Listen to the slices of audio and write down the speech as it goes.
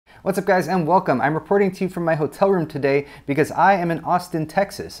What's up guys and welcome. I'm reporting to you from my hotel room today because I am in Austin,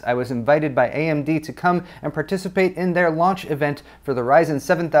 Texas. I was invited by AMD to come and participate in their launch event for the Ryzen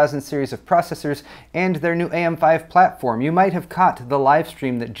 7000 series of processors and their new AM5 platform. You might have caught the live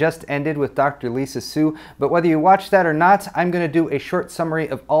stream that just ended with Dr. Lisa Su, but whether you watched that or not, I'm going to do a short summary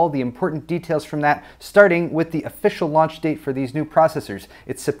of all the important details from that, starting with the official launch date for these new processors.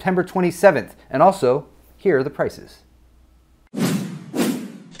 It's September 27th, and also, here are the prices.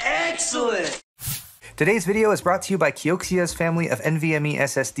 Excellent! Today's video is brought to you by Kioxia's family of NVMe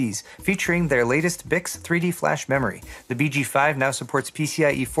SSDs, featuring their latest BiCS 3D flash memory. The BG5 now supports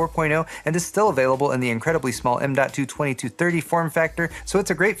PCIe 4.0 and is still available in the incredibly small M.2 2230 form factor, so it's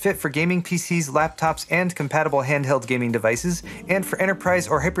a great fit for gaming PCs, laptops, and compatible handheld gaming devices. And for enterprise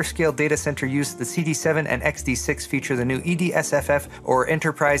or hyperscale data center use, the CD7 and XD6 feature the new EDSFF or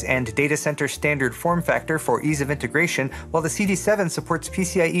Enterprise and Data Center Standard form factor for ease of integration, while the CD7 supports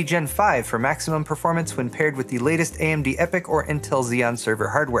PCIe Gen 5 for maximum performance when paired with the latest AMD EPYC or Intel Xeon server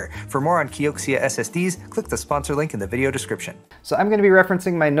hardware. For more on Kioxia SSDs, click the sponsor link in the video description. So I'm going to be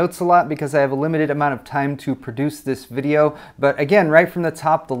referencing my notes a lot because I have a limited amount of time to produce this video, but again, right from the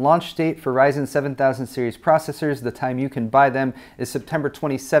top, the launch date for Ryzen 7000 series processors, the time you can buy them, is September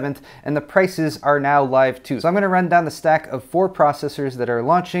 27th, and the prices are now live too. So I'm going to run down the stack of 4 processors that are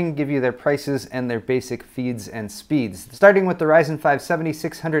launching, give you their prices and their basic feeds and speeds. Starting with the Ryzen 5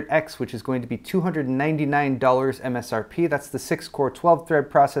 7600X, which is going to be $299 MSRP. That's the 6-core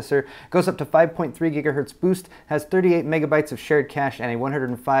 12-thread processor. Goes up to 5.3 gigahertz boost, has 38 megabytes of shared cache and a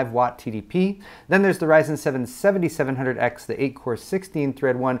 105 watt TDP. Then there's the Ryzen 7 7700X, the 8-core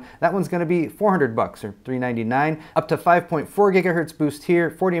 16-thread one. That one's going to be $400 or $399. Up to 5.4 gigahertz boost here,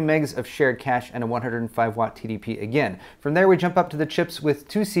 40 megs of shared cache and a 105 watt TDP again. From there we jump up to the chips with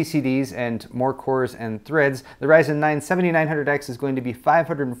 2 CCDs and more cores and threads. The Ryzen 9 7900X is going to be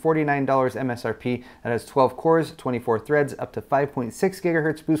 $549 MSRP. That has 12 cores, 24 threads, up to 5.6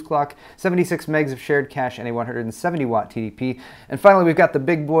 gigahertz boost clock, 76 megs of shared cache, and a 170 watt TDP. And finally, we've got the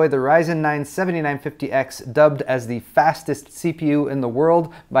big boy, the Ryzen 9 7950X, dubbed as the fastest CPU in the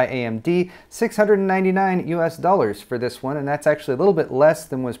world by AMD. $699 US for this one, and that's actually a little bit less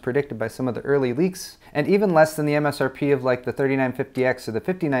than was predicted by some of the early leaks, and even less than the MSRP of like the 3950X or the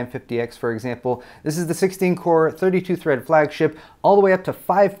 5950X, for example. This is the 16-core, 32-thread flagship, all the way up to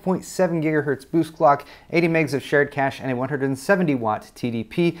 5.7 gigahertz boost clock, 80 megs of shared cache, and a 170 watt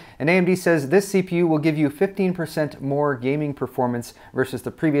TDP. And AMD says this CPU will give you 15% more gaming performance versus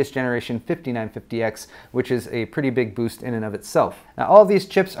the previous generation 5950X, which is a pretty big boost in and of itself. Now, all of these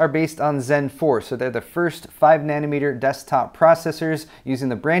chips are based on Zen 4, so they're the first 5nm desktop processors using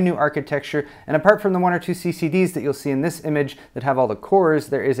the brand new architecture. And apart from the 1 or 2 CCDs that you'll see in this image that have all the cores,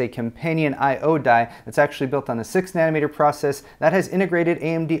 there is a companion I/O die that's actually built on the 6nm process that has integrated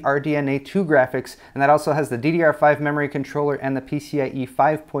AMD RDNA 2 graphics, and that also has the DDR5 memory controller and the PCIe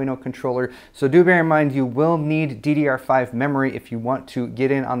 5.0 controller. So do bear in mind you will need DDR5 memory if you want to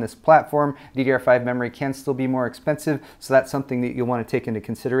get in on this platform. DDR5 memory can still be more expensive, so that's something that you'll want to take into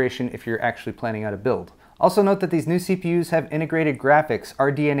consideration if you're actually planning out a build. Also note that these new CPUs have integrated graphics,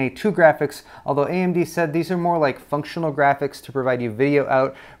 RDNA 2 graphics, although AMD said these are more like functional graphics to provide you video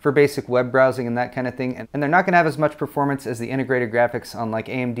out for basic web browsing and that kind of thing, and they're not going to have as much performance as the integrated graphics on like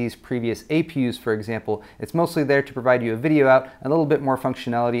AMD's previous APUs, for example. It's mostly there to provide you a video out, a little bit more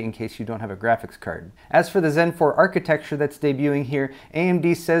functionality in case you don't have a graphics card. As for the Zen 4 architecture that's debuting here,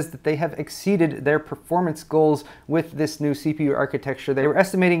 AMD says that they have exceeded their performance goals with this new CPU architecture. They were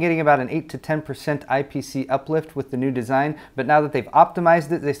estimating getting about an 8 to 10% IPC uplift with the new design, but now that they've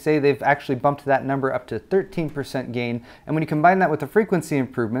optimized it, they say they've actually bumped that number up to 13% gain. And when you combine that with the frequency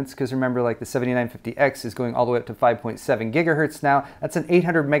improvements, because remember, like the 7950X is going all the way up to 5.7 gigahertz now, that's an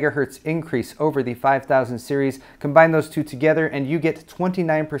 800 megahertz increase over the 5000 series. Combine those two together and you get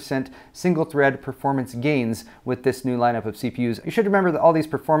 29% single thread performance gains with this new lineup of CPUs. You should remember that all these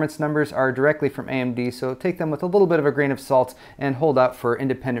performance numbers are directly from AMD, so take them with a little bit of a grain of salt and hold out for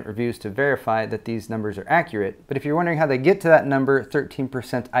independent reviews to verify that these numbers are accurate. But if you're wondering how they get to that number, 13%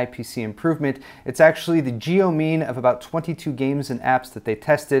 IPC improvement, it's actually the geo mean of about 22 games and apps that they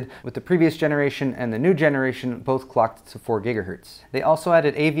tested, with the previous generation and the new generation both clocked to 4 gigahertz. They also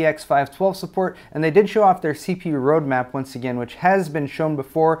added AVX 512 support, and they did show off their CPU roadmap once again, which has been shown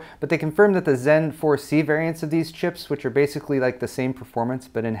before, but they confirmed that the Zen 4C variants of these chips, which are basically like the same performance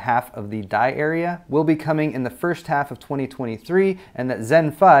but in half of the die area, will be coming in the first half of 2023, and that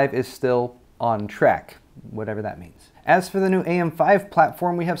Zen 5 is still on track, whatever that means. As for the new AM5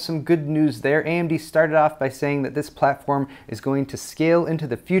 platform, we have some good news there. AMD started off by saying that this platform is going to scale into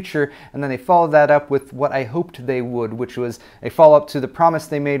the future, and then they followed that up with what I hoped they would, which was a follow-up to the promise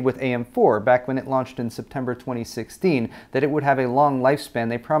they made with AM4 back when it launched in September 2016, that it would have a long lifespan.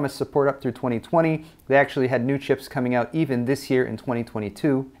 They promised support up through 2020. They actually had new chips coming out even this year in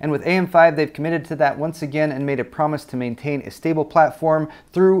 2022. And with AM5, they've committed to that once again and made a promise to maintain a stable platform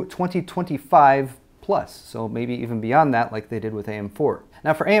through 2025 plus, so maybe even beyond that like they did with AM4.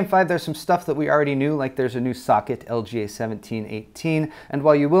 Now for AM5, there's some stuff that we already knew, like there's a new socket, LGA 1718, and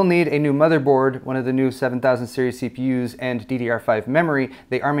while you will need a new motherboard, one of the new 7000 series CPUs, and DDR5 memory,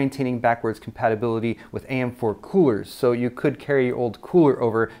 they are maintaining backwards compatibility with AM4 coolers, so you could carry your old cooler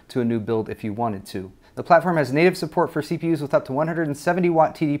over to a new build if you wanted to. The platform has native support for CPUs with up to 170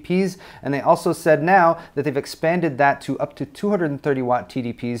 watt TDPs, and they also said now that they've expanded that to up to 230 watt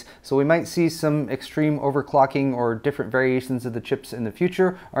TDPs, so we might see some extreme overclocking or different variations of the chips in the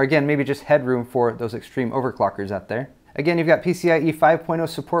future, or again, maybe just headroom for those extreme overclockers out there. Again, you've got PCIe 5.0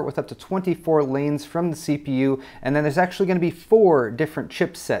 support with up to 24 lanes from the CPU, and then there's actually going to be 4 different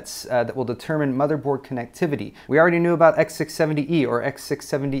chipsets that will determine motherboard connectivity. We already knew about X670E or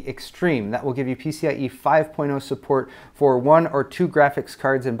X670 Extreme. That will give you PCIe 5.0 support for 1 or 2 graphics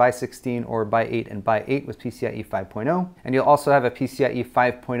cards in by 16 or by 8 and by 8 with PCIe 5.0. And you'll also have a PCIe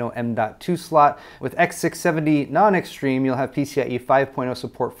 5.0 M.2 slot. With X670 Non-Extreme, you'll have PCIe 5.0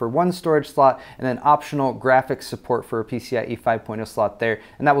 support for 1 storage slot and then optional graphics support for a PCIe 5.0 slot there,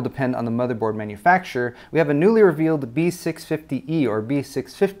 and that will depend on the motherboard manufacturer. We have a newly revealed B650E or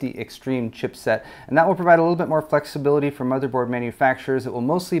B650 Extreme chipset, and that will provide a little bit more flexibility for motherboard manufacturers. It will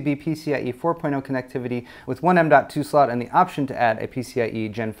mostly be PCIe 4.0 connectivity with 1 M.2 slot and the option to add a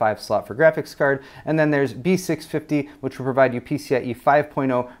PCIe Gen 5 slot for graphics card, and then there's B650, which will provide you PCIe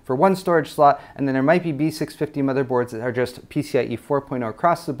 5.0 for 1 storage slot, and then there might be B650 motherboards that are just PCIe 4.0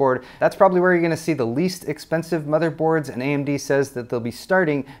 across the board. That's probably where you're going to see the least expensive motherboard, and AMD says that they'll be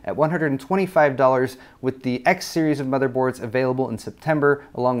starting at $125 with the X series of motherboards available in September,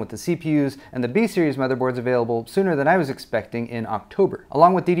 along with the CPUs, and the B series motherboards available sooner than I was expecting in October.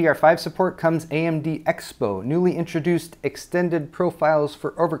 Along with DDR5 support comes AMD Expo, newly introduced extended profiles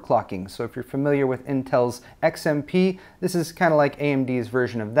for overclocking. So if you're familiar with Intel's XMP, this is kind of like AMD's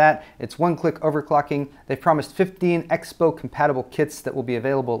version of that. It's one-click overclocking. They've promised 15 Expo compatible kits that will be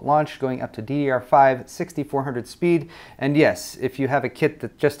available at launch, going up to DDR5 6400 speed. And yes, if you have a kit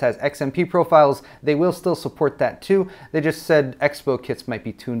that just has XMP profiles, they will still support that too. They just said Expo kits might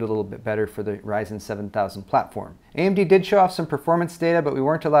be tuned a little bit better for the Ryzen 7000 platform. AMD did show off some performance data, but we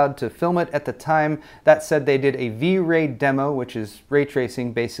weren't allowed to film it at the time. That said, they did a V-Ray demo, which is ray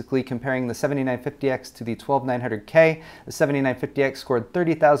tracing, basically comparing the 7950X to the 12900K. The 7950X scored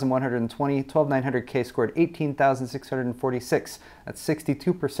 30,120, 12900K scored 18,646. That's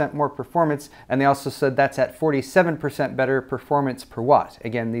 62% more performance, and they also said that's at 47% better performance per watt.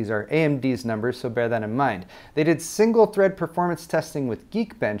 Again, these are AMD's numbers, so bear that in mind. They did single-thread performance testing with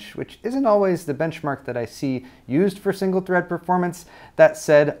Geekbench, which isn't always the benchmark that I see used for single-thread performance. That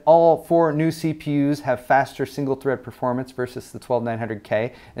said, all 4 new CPUs have faster single-thread performance versus the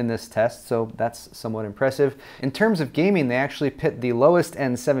 12900K in this test, so that's somewhat impressive. In terms of gaming, they actually pit the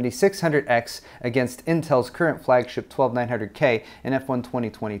lowest-end 7600X against Intel's current flagship 12900K in F1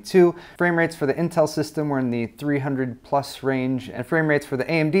 2022. Frame rates for the Intel system were in the 300 plus range, and frame rates for the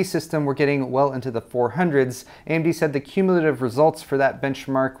AMD system were getting well into the 400s. AMD said the cumulative results for that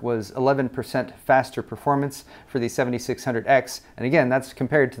benchmark was 11% faster performance for the 7600X, and again, that's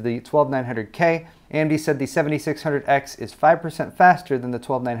compared to the 12900K. AMD said the 7600X is 5% faster than the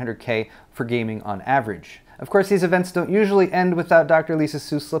 12900K for gaming on average. Of course, these events don't usually end without Dr. Lisa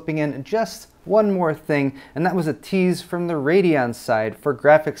Su slipping in just one more thing, and that was a tease from the Radeon side for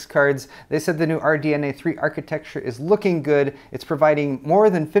graphics cards. They said the new RDNA 3 architecture is looking good. It's providing more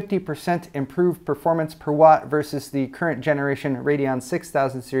than 50% improved performance per watt versus the current generation Radeon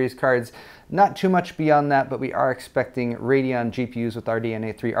 6000 series cards. Not too much beyond that, but we are expecting Radeon GPUs with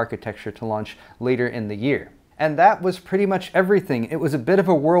RDNA 3 architecture to launch later in the year. And that was pretty much everything. It was a bit of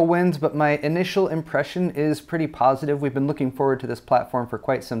a whirlwind, but my initial impression is pretty positive. We've been looking forward to this platform for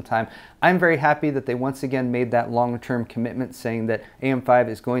quite some time. I'm very happy that they once again made that long-term commitment saying that AM5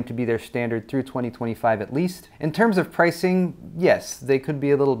 is going to be their standard through 2025 at least. In terms of pricing, yes, they could be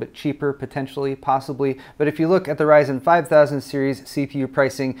a little bit cheaper, potentially, possibly, but if you look at the Ryzen 5000 series CPU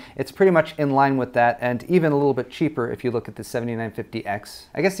pricing, it's pretty much in line with that, and even a little bit cheaper if you look at the 7950X.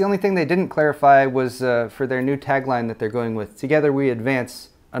 I guess the only thing they didn't clarify was for their new tagline that they're going with, "Together we advance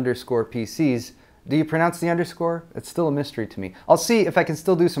 _PCs." Do you pronounce the underscore? It's still a mystery to me. I'll see if I can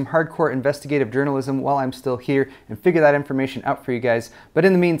still do some hardcore investigative journalism while I'm still here and figure that information out for you guys. But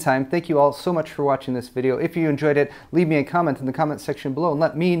in the meantime, thank you all so much for watching this video. If you enjoyed it, leave me a comment in the comment section below and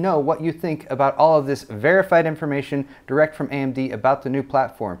let me know what you think about all of this verified information direct from AMD about the new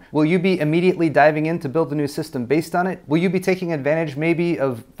platform. Will you be immediately diving in to build a new system based on it? Will you be taking advantage maybe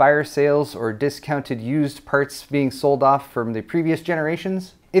of fire sales or discounted used parts being sold off from the previous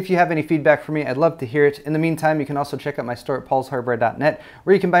generations? If you have any feedback for me, I'd love to hear it. In the meantime, you can also check out my store at paulshardware.net,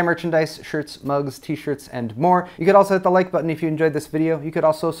 where you can buy merchandise, shirts, mugs, t-shirts, and more. You could also hit the like button if you enjoyed this video. You could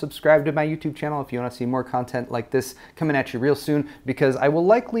also subscribe to my YouTube channel if you want to see more content like this coming at you real soon, because I will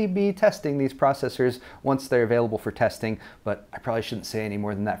likely be testing these processors once they're available for testing, but I probably shouldn't say any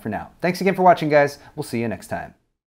more than that for now. Thanks again for watching, guys. We'll see you next time.